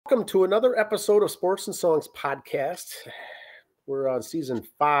welcome to another episode of Sports and Songs Podcast. We're on season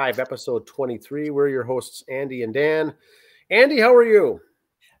 5, episode 23. We're your hosts, Andy and Dan. Andy, how are you?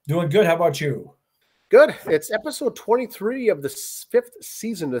 Doing good. How about you? Good. It's episode 23 of the 5th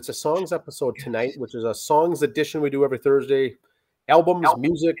season. It's a songs episode tonight, which is a songs edition we do every Thursday. Albums,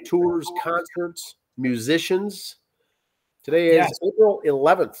 music, tours, concerts, musicians. Today is April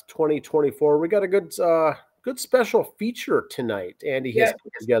 11th, 2024. We got a good special feature tonight Andy has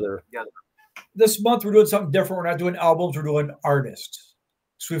put together. This month we're doing something different. We're not doing albums, we're doing artists.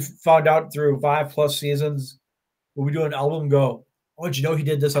 So we've found out through 5+ seasons, when we do an album, go, oh, did you know he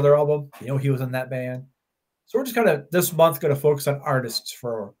did this other album? You know he was in that band. So we're just this month going to focus on artists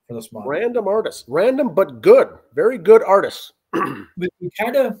for this month. Random artists. Random but good. Very good artists. we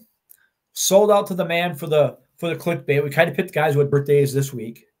kind of sold out to the man for the clickbait. We kind of picked guys with birthdays this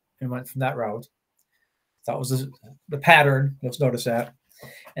week and went from that route. That was the pattern. Let's notice that.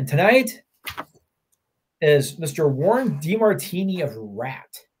 And tonight is Mr. Warren DeMartini of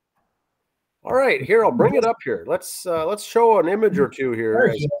Ratt. All right, here, I'll bring it up here. Let's show an image or two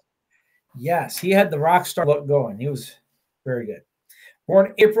here. Yes, he had the rock star look going. He was very good.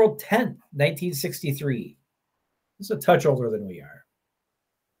 Born April 10th, 1963. He's a touch older than we are.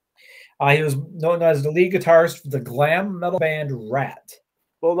 He was known as the lead guitarist for the glam metal band Ratt.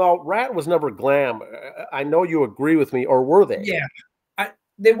 Well, no, Ratt was never glam. I know you agree with me, or were they? Yeah,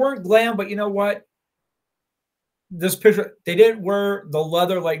 they weren't glam, but you know what? This picture, they didn't wear the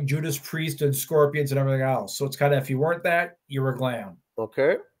leather like Judas Priest and Scorpions and everything else. So it's kind of, if you weren't that, you were glam.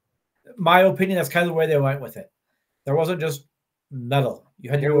 Okay. My opinion, that's kind of the way they went with it. There wasn't just metal.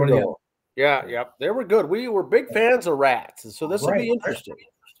 You had to do one of the other. Yeah. They were good. We were big fans of Ratt, so this will be interesting.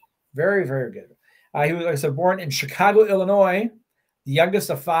 Very, very good. He was, like I said, born in Chicago, Illinois, the youngest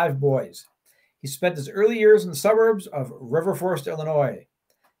of 5 boys. He spent his early years in the suburbs of River Forest, Illinois.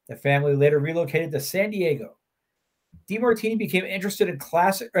 The family later relocated to San Diego. DeMartini became interested in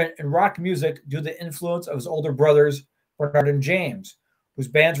classic and rock music due to the influence of his older brothers, Bernard and James, whose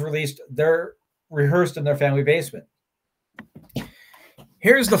bands rehearsed in their family basement.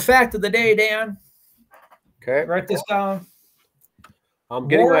 Here's the fact of the day, Dan. Okay. Write this down. I'm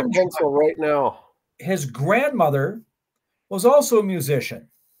getting my pencil right now. His grandmother was also a musician.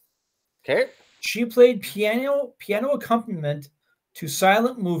 Okay. She played piano accompaniment to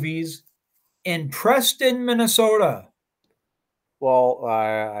silent movies in Preston, Minnesota. Well,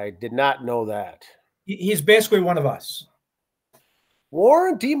 I did not know that. He's basically one of us.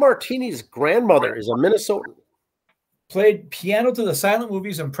 Warren DeMartini's grandmother is a Minnesotan. Played piano to the silent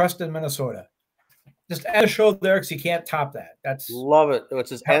movies in Preston, Minnesota. Just add a show there because you can't top that. Love it.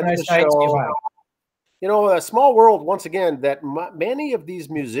 It's just end the show. You know, a small world, once again, that many of these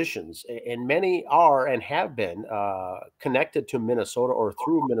musicians, and many are and have been connected to Minnesota or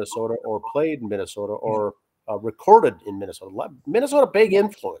through Minnesota or played in Minnesota or recorded in Minnesota. Minnesota, big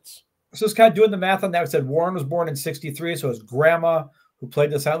influence. So it's kind of doing the math on that. We said Warren was born in 63, so his grandma who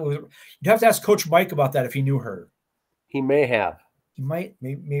played this out. You'd have to ask Coach Mike about that if he knew her. He may have. He might,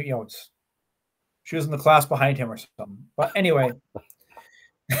 maybe, you know, she was in the class behind him or something. But anyway.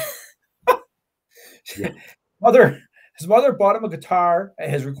 Yeah. His mother bought him a guitar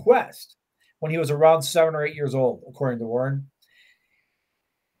at his request when he was around 7 or 8 years old, according to Warren.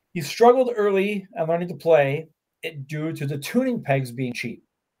 He struggled early at learning to play it due to the tuning pegs being cheap,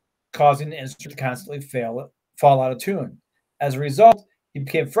 causing the instrument to constantly fall out of tune. As a result, he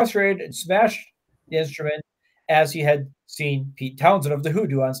became frustrated and smashed the instrument, as he had seen Pete Townsend of The Who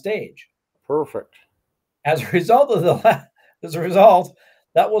do on stage. Perfect. As a result,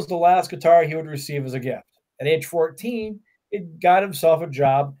 that was the last guitar he would receive as a gift. At age 14, he got himself a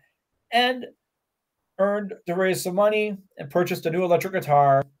job and earned to raise some money and purchased a new electric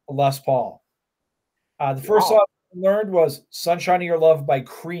guitar, a Les Paul. The first song he learned was Sunshine of Your Love by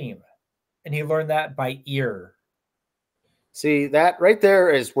Cream, and he learned that by ear. See, that right there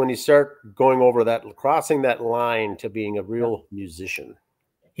is when you start going over that, crossing that line to being a real musician.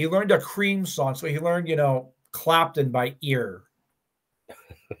 He learned a Cream song, so he learned, Clapton by ear.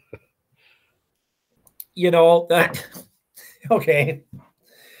 Okay.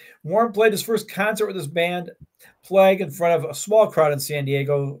 Warren played his first concert with his band, playing in front of a small crowd in San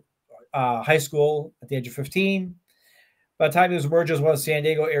Diego high school at the age of 15. By the time he was emerged as one of San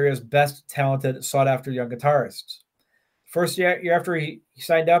Diego area's best talented, sought-after young guitarists. First year after he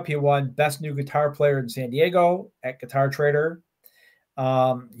signed up, he won Best New Guitar Player in San Diego at Guitar Trader.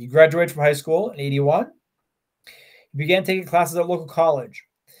 He graduated from high school in 1981. He began taking classes at a local college,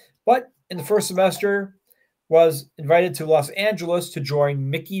 but in the first semester was invited to Los Angeles to join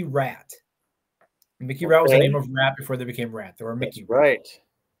Mickey Ratt. Mickey Ratt was the name of Ratt before they became Ratt. They were Mickey. Right.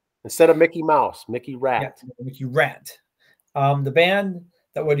 Instead of Mickey Mouse, Mickey Ratt. Yeah, Mickey Ratt. The band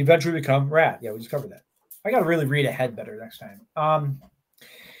that would eventually become Ratt. Yeah, we just covered that. I got to really read ahead better next time.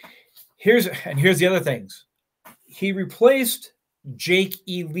 Here's the other things. He replaced Jake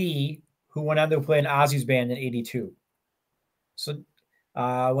E. Lee, who went on to play in Ozzy's band in '82. So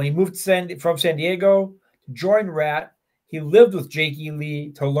when he moved from San Diego to join Ratt, he lived with Jake E.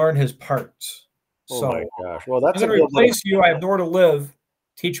 Lee to learn his parts. Oh my gosh! Well, that's I'm going to replace you. I have nowhere to live.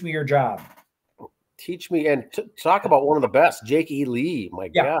 Teach me your job. Teach me and talk about one of the best, Jake E. Lee. My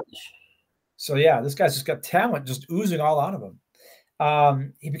gosh! So yeah, this guy's just got talent, just oozing all out of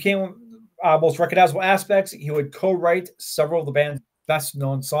him. He became most recognizable aspects. He would co-write several of the band's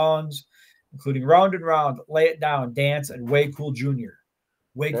best-known songs, including "Round and Round," "Lay It Down," "Dance," and "Way Cool Jr."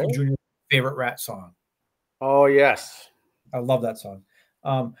 Way Cool Jr. favorite Ratt song. Oh yes, I love that song.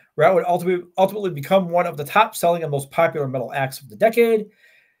 Ratt would ultimately become one of the top-selling and most popular metal acts of the decade,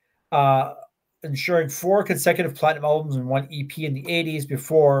 ensuring 4 consecutive platinum albums and 1 EP in the 80s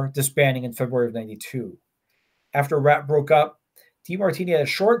before disbanding in February of '92. After Ratt broke up, DeMartini had a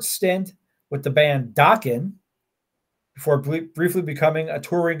short stint with the band Dokken before briefly becoming a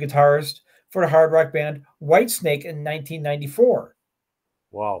touring guitarist for the hard rock band Whitesnake in 1994.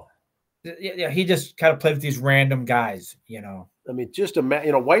 Wow. Yeah, he just kind of played with these random guys, you know. I mean, just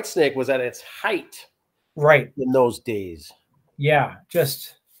imagine, Whitesnake was at its height, right, in those days. Yeah,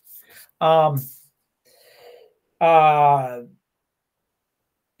 just in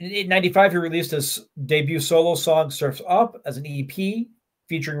 '95, he released his debut solo song "Surf's Up" as an EP,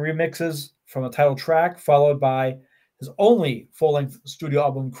 featuring remixes from the title track, followed by his only full-length studio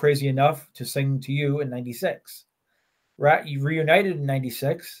album, "Crazy Enough to Sing to You," in '96. Ratt reunited in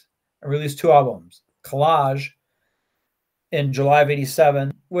 '96 and released 2 albums, Collage in July of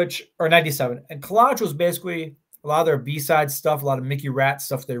 '87, or '97. And Collage was basically a lot of their B-side stuff, a lot of Mickey Ratt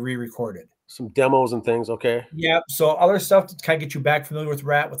stuff they re-recorded. Some demos and things, okay? Yeah, so other stuff to kind of get you back familiar with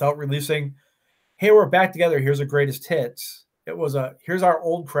Ratt without releasing, hey, we're back together, here's the greatest hits. It was here's our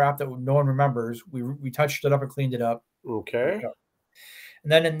old crap that no one remembers. We touched it up and cleaned it up. Okay.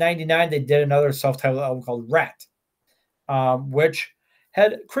 And then in '99, they did another self-titled album called Ratt, which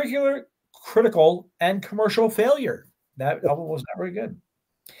had critical, and commercial failure. That album was not very good.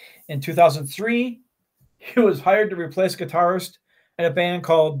 In 2003, he was hired to replace guitarist in a band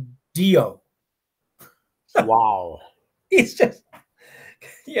called Dio. Wow. He's just,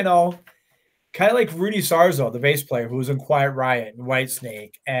 kind of like Rudy Sarzo, the bass player who was in Quiet Riot and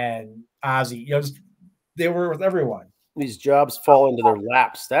Whitesnake and Ozzy. They were with everyone. These jobs fall into their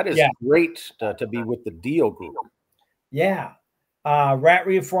laps. That is great to be with the Dio group. Yeah. Ratt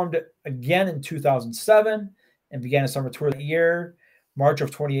reformed it again in 2007 and began a summer tour that year. March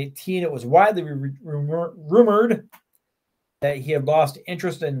of 2018, it was widely rumored that he had lost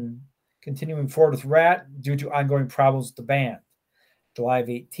interest in continuing forward with Ratt due to ongoing problems with the band. July of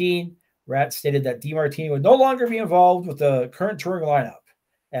 18, Ratt stated that DeMartini would no longer be involved with the current touring lineup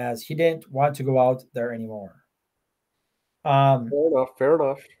as he didn't want to go out there anymore. Fair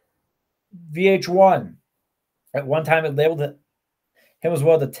enough. VH1, at one time, it labeled him as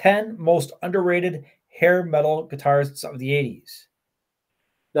one of the 10 most underrated hair metal guitarists of the 80s.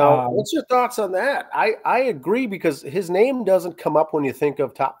 Now, what's your thoughts on that? I agree, because his name doesn't come up when you think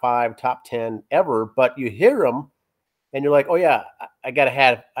of top 5, top 10 ever, but you hear him and you're like, oh yeah, I gotta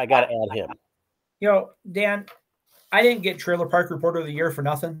add him. Dan, I didn't get Trailer Park Reporter of the Year for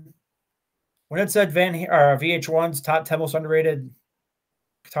nothing. When it said VH1's top 10 most underrated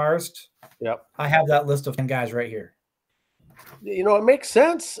guitarists, yep, I have that list of 10 guys right here. It makes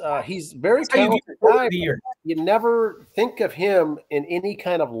sense. He's very talented guy. You never think of him in any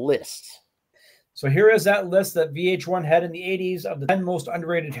kind of list. So here is that list that VH1 had in the 80s of the 10 most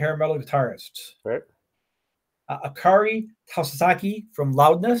underrated hair metal guitarists. Right. Akari Tasaki from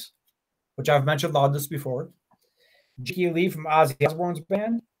Loudness, which I've mentioned Loudness before. Jiki Lee from Ozzy Osbourne's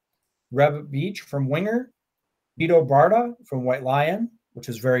band. Reb Beach from Winger. Vito Barda from White Lion, which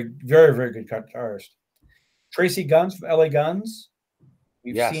is very, very, very good guitarist. Tracy Guns from LA Guns.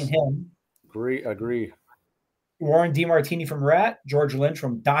 We've seen him. Agree. Warren DeMartini from Ratt. George Lynch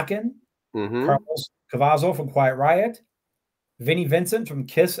from Dokken. Carlos Cavazo from Quiet Riot. Vinnie Vincent from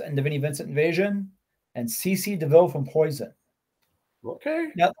Kiss and the Vinnie Vincent Invasion. And CeCe DeVille from Poison. Okay.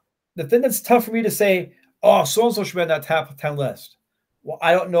 Now, the thing that's tough for me to say, oh, so-and-so should be on that top 10 list. Well,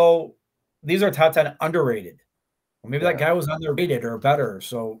 I don't know. These are top 10 underrated. Well, maybe that guy was underrated or better.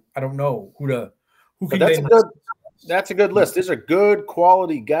 So I don't know who can that's a good list. These are good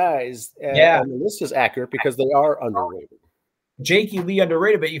quality guys. And the list is accurate because they are underrated. Jake E. Lee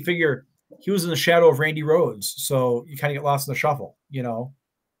underrated, but you figure he was in the shadow of Randy Rhoads. So you kind of get lost in the shuffle,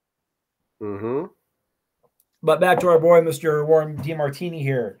 Mm-hmm. But back to our boy, Mr. Warren DeMartini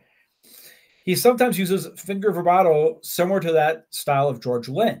here. He sometimes uses finger vibrato similar to that style of George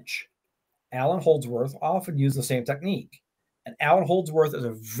Lynch. Alan Holdsworth often used the same technique. And Alan Holdsworth is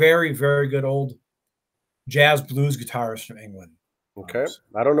a very, very good old jazz blues guitarist from England. Okay.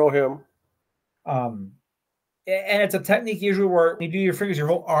 I don't know him. And it's a technique usually where when you do your fingers, your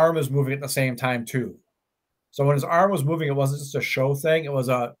whole arm is moving at the same time too. So when his arm was moving, it wasn't just a show thing. It was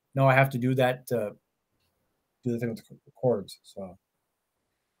no, I have to do that to do the thing with the chords. So,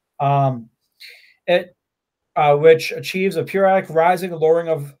 which achieves a periodic rising and lowering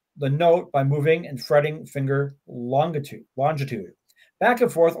of the note by moving and fretting finger longitude, back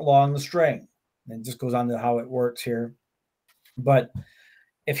and forth along the string. And it just goes on to how it works here. But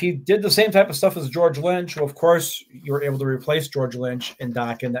if he did the same type of stuff as George Lynch, well, of course, you were able to replace George Lynch in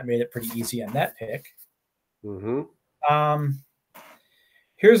Dokken. That made it pretty easy on that pick. Mm-hmm.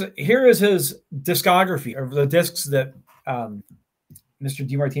 Here is his discography of the discs that Mr.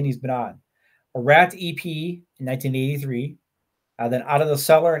 DeMartini's been on. A Ratt EP in 1983, then Out of the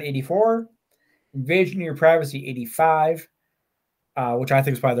Cellar in 84, Invasion of Your Privacy 85, which I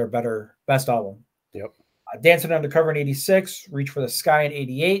think is probably their best album. Yep. Dancing Undercover in 86, Reach for the Sky in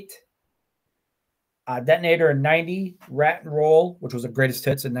 88, Detonator in 90, Rat and Roll, which was the greatest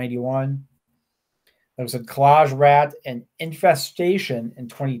hits in 91. There was a Collage Rat and Infestation in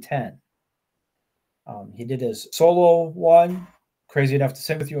 2010. He did his solo one, Crazy Enough to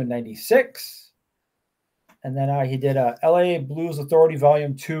Sing With You in 96. And then he did LA Blues Authority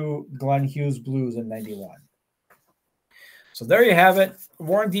Volume 2, Glenn Hughes Blues in 91. So there you have it.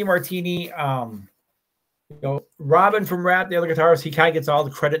 Warren DeMartini, Robin from Ratt, the other guitarist, he kind of gets all the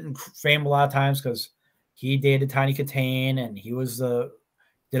credit and fame a lot of times because he dated Tiny Katane and he was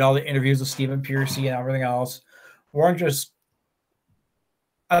did all the interviews with Stephen Pearcy and everything else. Warren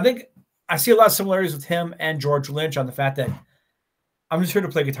I think I see a lot of similarities with him and George Lynch on the fact that I'm just here to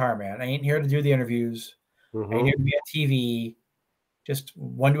play guitar, man. I ain't here to do the interviews. Mm-hmm. I ain't here to be on TV. Just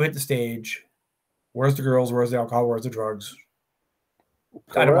one to hit the stage. Where's the girls? Where's the alcohol? Where's the drugs?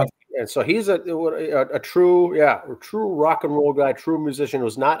 And so he's a true rock and roll guy, true musician,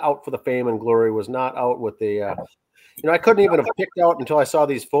 was not out for the fame and glory, was not out with the I couldn't even have picked out until I saw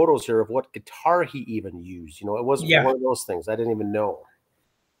these photos here of what guitar he even used. It wasn't one of those things. I didn't even know.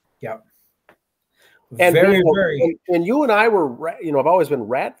 Yeah. And very. And you and I were, I've always been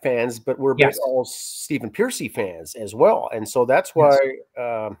Ratt fans, but we're all Stephen Pearcy fans as well. And so that's why,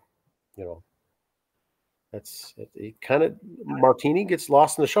 that's it kind of Martini gets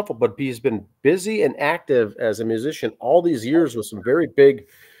lost in the shuffle, but he's been busy and active as a musician all these years with some very big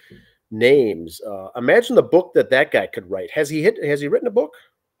names. Imagine the book that guy could write. Has he written a book?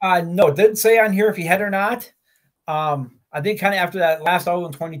 No, it didn't say on here if he had or not. I think kind of after that last album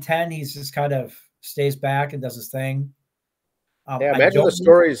in 2010, he's just kind of stays back and does his thing. Imagine the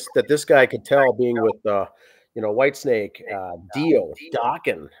stories that this guy could tell being with Whitesnake, Dio,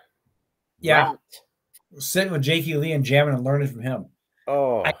 Dokken. Yeah. Ratt. Sitting with Jakey Lee and jamming and learning from him.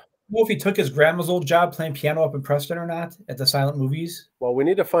 Oh, I don't know if he took his grandma's old job playing piano up in Preston or not at the silent movies. Well, we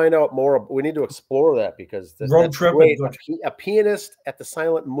need to find out more. We need to explore that because road trip. A pianist at the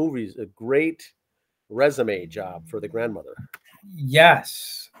silent movies, a great resume job for the grandmother.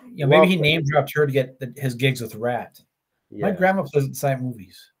 Yes. Maybe he name dropped her to get his gigs with Ratt. Yeah. My grandma plays at the silent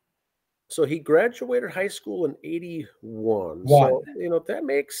movies. So he graduated high school in 81. So, that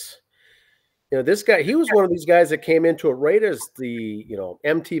makes... this guy, he was one of these guys that came into it right as the,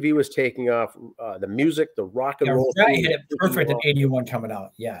 MTV was taking off, the music, the rock and roll. He hit it perfect in 81 coming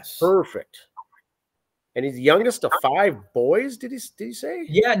out. Yes. Perfect. And he's the youngest of 5 boys, did he say?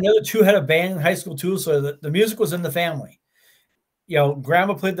 Yeah, and the other 2 had a band in high school too, so the music was in the family.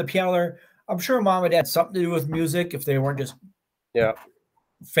 Grandma played the piano there. I'm sure mom and dad had something to do with music if they weren't just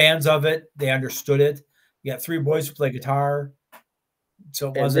fans of it. They understood it. You got 3 boys who play guitar.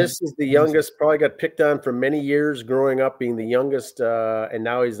 So this is the youngest, probably got picked on for many years growing up, being the youngest, and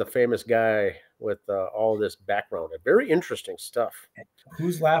now he's the famous guy with all this background. Very interesting stuff.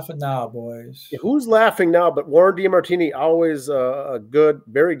 Who's laughing now, boys? Who's laughing now? But Warren DeMartini, always a good,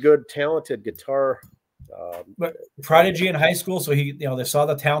 very good, talented guitar. But prodigy in high school, so he, they saw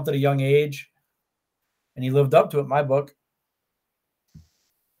the talent at a young age, and he lived up to it. In my book.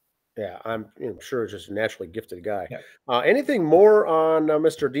 Yeah, I'm sure just a naturally gifted guy. Yeah. Anything more on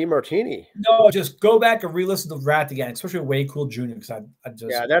Mr. DeMartini? No, just go back and re-listen to Ratt again, especially Way Cool Jr. Because I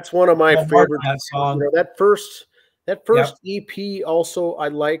just that's one of my favorite. That song, that first EP also I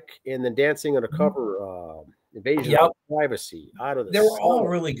like, and then Dancing Undercover, Invasion of Privacy, Out of the They were all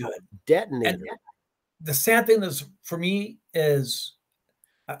really good. Detonator. And the sad thing is for me is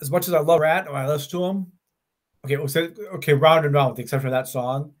as much as I love Ratt when I listen to them, okay, round and round, with the exception of that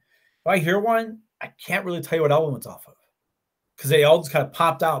song. If I hear one, I can't really tell you what album it's off of because they all just kind of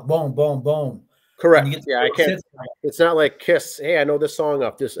popped out, boom, boom, boom. Correct. Yeah, I can't. It's not like Kiss. Hey, I know this song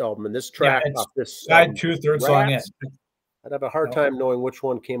off this album and this track off this. Side 2, third song in. I'd have a hard time knowing which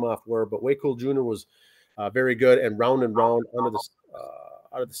one came off where, but Way Cool Jr. was very good, and Round and Round out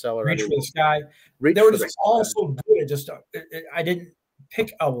of the cellar. Reach for the Sky. They were just all so good. I didn't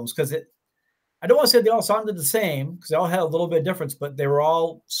pick albums because I don't want to say they all sounded the same because they all had a little bit of difference, but they were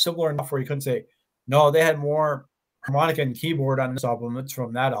all similar enough where you couldn't say, no, they had more harmonica and keyboard on this album. It's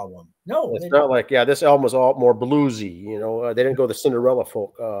from that album. No, it's not like, yeah, this album was all more bluesy. You know, they didn't go the Cinderella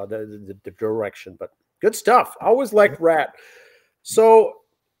folk the direction, but good stuff. I always liked Ratt. So,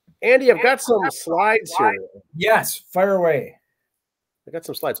 Andy, I've got some slides here. Yes, fire away. I got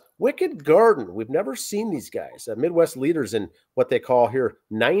some slides. Wicked Garden. We've never seen these guys. Midwest leaders in what they call here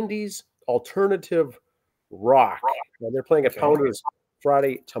 90s alternative rock. Now, they're playing at Pounders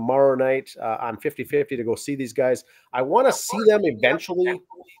Friday tomorrow night. I'm 50-50 to go see these guys. I want to see them eventually.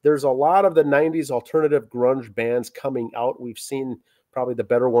 There's a lot of the 90s alternative grunge bands coming out. We've seen probably the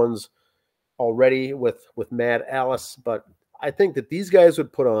better ones already with Mad Alice, but I think that these guys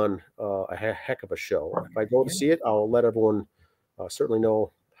would put on a heck of a show. If I go to see it, I'll let everyone certainly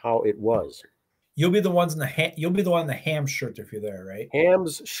know how it was. You'll be the ones in the you'll be the one in the Ham shirt if you're there, right?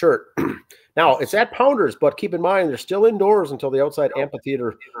 Ham's shirt. Now it's at Pounders, but keep in mind they're still indoors until the outside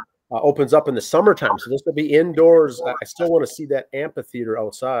amphitheater opens up in the summertime. So this will be indoors. I still want to see that amphitheater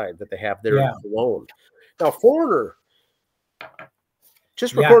outside that they have there alone. Now Foreigner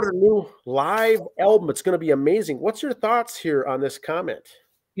just recorded a new live album. It's going to be amazing. What's your thoughts here on this comment?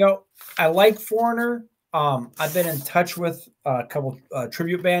 You know, I like Foreigner. I've been in touch with a couple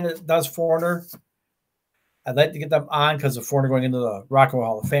tribute band that does Foreigner. I'd like to get them on because of Foreigner going into the Rock and Roll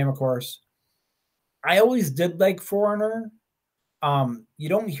Hall of Fame, of course. I always did like Foreigner. You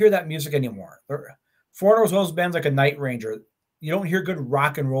don't hear that music anymore. Foreigner was one of those bands like a Night Ranger. You don't hear good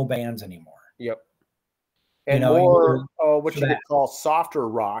rock and roll bands anymore. Yep. And more what you could call softer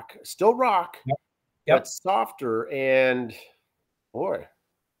rock. Still rock, but softer. And boy.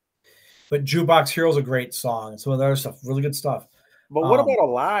 But Jukebox Hero is a great song. Some of the other stuff, really good stuff. But what about a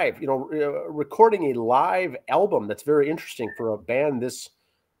live, recording a live album? That's very interesting for a band this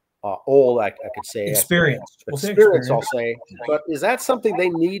old, I could say. Experience. Experience, I'll say. But is that something they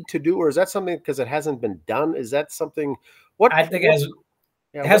need to do, or is that something because it hasn't been done? Is that something? I think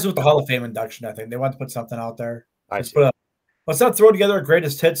it has with the Hall of Fame induction, I think. They want to put something out there. Let's not throw together a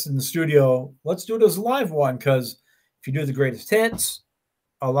greatest hits in the studio. Let's do it as a live one, because if you do the greatest hits,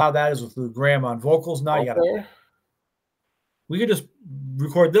 a lot of that is with Lou Graham on vocals. Now we could just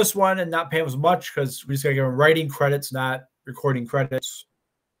record this one and not pay him as much because we just got to give him writing credits, not recording credits.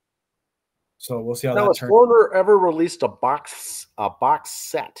 So we'll see how that turns. Has Foreigner ever released a box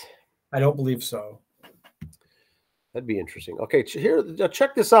set? I don't believe so. That'd be interesting. Okay, here,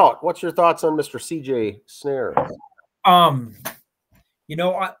 check this out. What's your thoughts on Mr. CJ Snare? I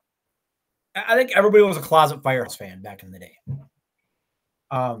think everybody was a closet Firehouse fan back in the day.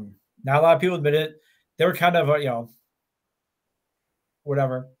 Not a lot of people admit it. They were kind of,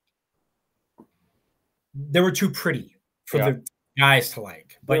 whatever. They were too pretty for the guys to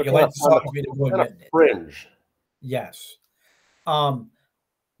like, but you like the song to go admit it. Fringe. Yes.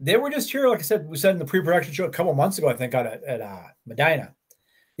 They were just here, like I said, we said in the pre-production show a couple months ago, I think, at Medina.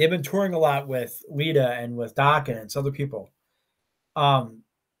 They've been touring a lot with Lita and with Dokken and some other people.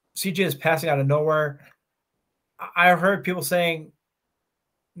 CJ is passing out of nowhere. I heard people saying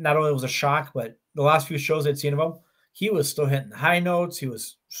not only was a shock, but the last few shows they'd seen of him, he was still hitting high notes. He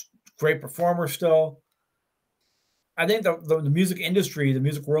was a great performer still. I think the music industry, the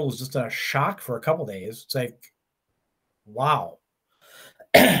music world was just in a shock for a couple days. It's like, wow.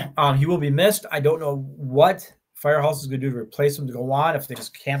 He will be missed. I don't know what Firehouse is going to do to replace him to go on. If they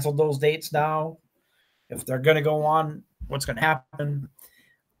just canceled those dates now, if they're going to go on, what's going to happen?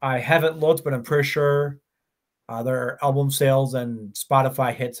 I haven't looked, but I'm pretty sure their album sales and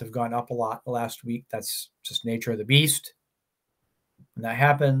Spotify hits have gone up a lot the last week. That's just nature of the beast when that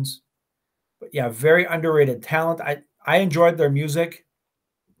happens. But yeah, very underrated talent. I enjoyed their music.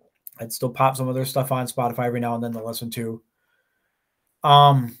 I'd still pop some of their stuff on Spotify every now and then to listen to.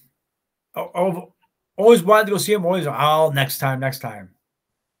 I've always wanted to go see him. Always, next time.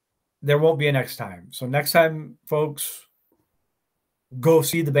 There won't be a next time. So next time, folks, go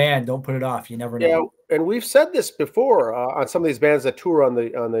see the band. Don't put it off. You never know. Yeah, and we've said this before on some of these bands that tour on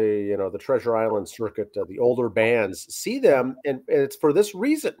the Treasure Island circuit. The older bands, see them, and it's for this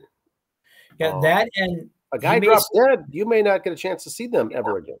reason. Yeah, that and a guy drops dead, you may not get a chance to see them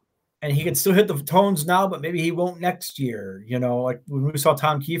ever again. And he can still hit the tones now, but maybe he won't next year. You know, like when we saw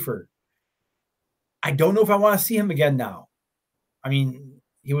Tom Kiefer. I don't know if I want to see him again now. I mean,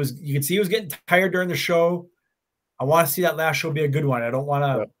 you can see he was getting tired during the show. I want to see that last show be a good one. I don't want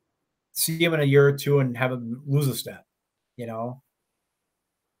to see him in a year or two and have him lose a step, you know?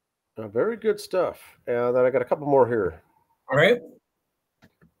 Very good stuff. And then I got a couple more here. All right.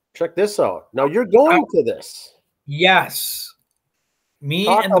 Check this out. Now you're going to this. Yes. Me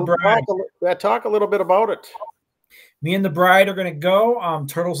and the bride. Talk a little bit about it. Me and the bride are going to go.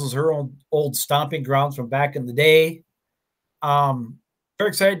 Turtles is her old stomping grounds from back in the day. Very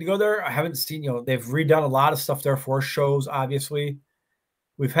excited to go there. I haven't seen, they've redone a lot of stuff there for shows, obviously.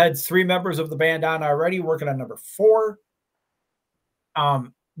 We've had 3 members of the band on already, working on number 4.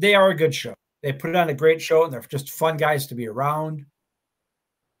 They are a good show. They put on a great show, and they're just fun guys to be around.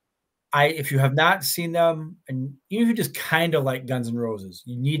 If you have not seen them, and even if you just kind of like Guns N' Roses,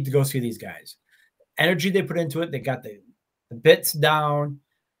 you need to go see these guys. Energy they put into it, they got the bits down,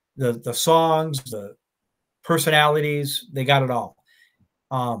 the songs, the personalities, they got it all.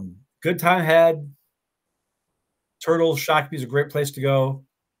 Good time had. Turtles, Shakopee is a great place to go.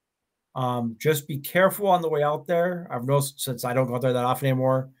 Just be careful on the way out there. I've noticed, since I don't go out there that often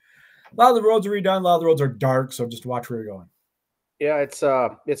anymore, a lot of the roads are redone, a lot of the roads are dark, so just watch where you're going. Yeah, it's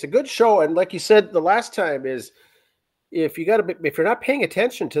a good show, and like you said the last time, is if you're not paying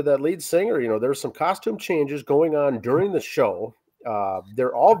attention to the lead singer, there's some costume changes going on during the show.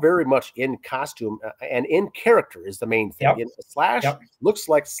 They're all very much in costume and in character is the main thing. Yep. Slash looks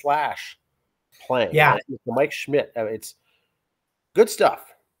like Slash playing. Yeah, Mike Schmidt. It's good stuff.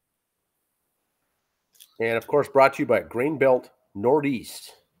 And of course, brought to you by Greenbelt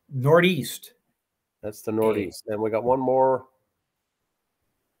Northeast. Northeast. That's the Northeast. And we got one more.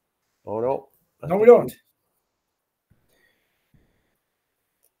 Oh no. No, we don't.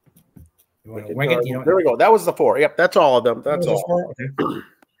 You want to wing it? There we go. That was the 4. Yep, that's all of them. That's all. Okay.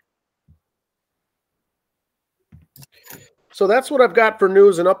 So that's what I've got for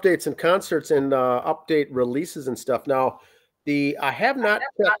news and updates and concerts and update releases and stuff. Now, I have not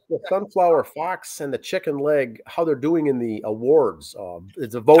checked the Sunflower Fox and the Chicken Leg, how they're doing in the awards.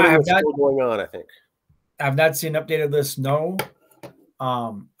 It's a voting still going on, I think. I've not seen an updated list, no.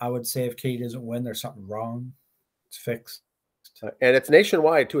 I would say if Katie doesn't win, there's something wrong. It's fixed. And it's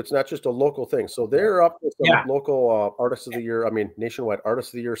nationwide, too. It's not just a local thing. So they're up with some local Artist of the Year. I mean, nationwide Artist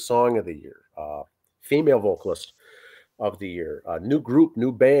of the Year, Song of the Year, Female Vocalist of the Year, new group,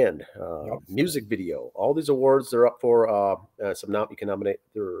 new band, music video. All these awards, they're up for some. Now you can nominate.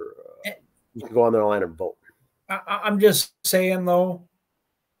 You can go on their line and vote. I'm just saying, though,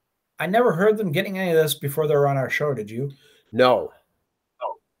 I never heard them getting any of this before they were on our show. Did you? No.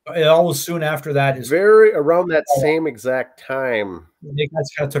 It almost soon after that is very around that same exact time. They kind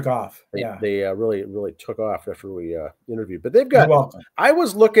of took off. They really took off after we interviewed. But they've got. I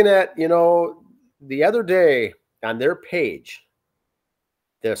was looking at the other day on their page,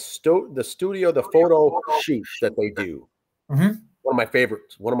 the studio, the photo sheet that they do. Mm-hmm. One of my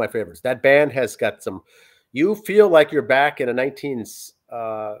favorites. That band has got some. You feel like you're back in a 1970s.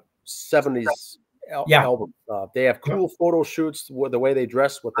 Album. They have cool photo shoots, the way they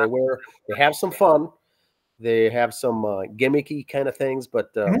dress, what they wear. They have some fun. They have some gimmicky kind of things, but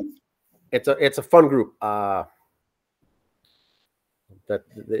it's a fun group. And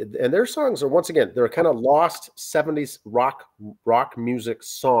their songs are, once again, they're kind of lost 70s rock music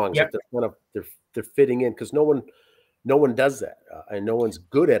songs. Yep. That they're fitting in because no one does that, and no one's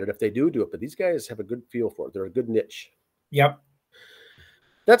good at it if they do it. But these guys have a good feel for it. They're a good niche. Yep.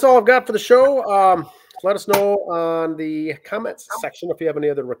 That's all I've got for the show. Let us know on the comments section if you have any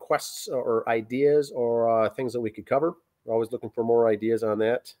other requests or ideas or things that we could cover. We're always looking for more ideas on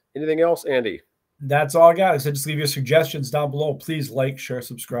that. Anything else, Andy? That's all I got. So just leave your suggestions down below. Please like, share,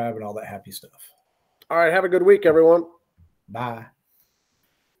 subscribe, and all that happy stuff. All right. Have a good week, everyone. Bye.